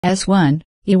S1,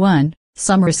 E1,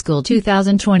 Summer School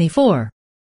 2024.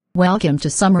 Welcome to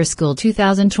Summer School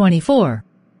 2024.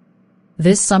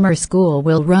 This summer school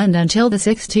will run until the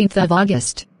 16th of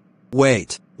August.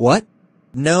 Wait, what?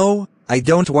 No, I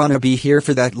don't want to be here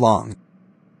for that long.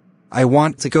 I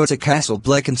want to go to Castle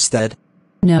Black instead.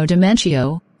 No,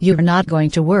 Dementio, you're not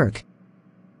going to work.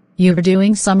 You're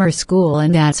doing summer school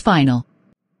and that's final.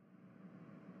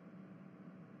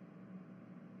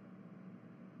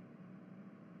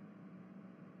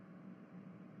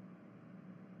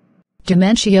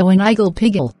 Dementio and Iggle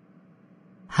Piggle.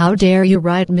 How dare you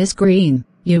write Miss Green,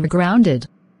 you're grounded.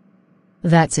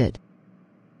 That's it.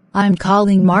 I'm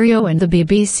calling Mario and the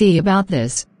BBC about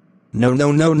this. No.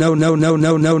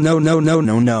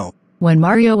 When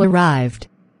Mario arrived.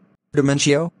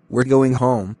 Dementio, we're going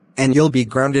home, and you'll be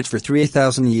grounded for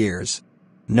 3,000 years.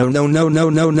 No. When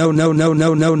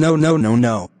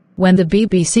the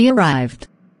BBC arrived.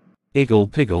 Iggle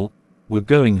Piggle, we're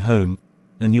going home,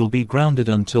 and you'll be grounded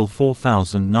until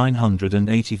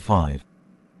 4,985.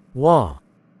 Wah.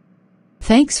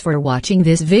 Thanks for watching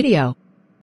this video.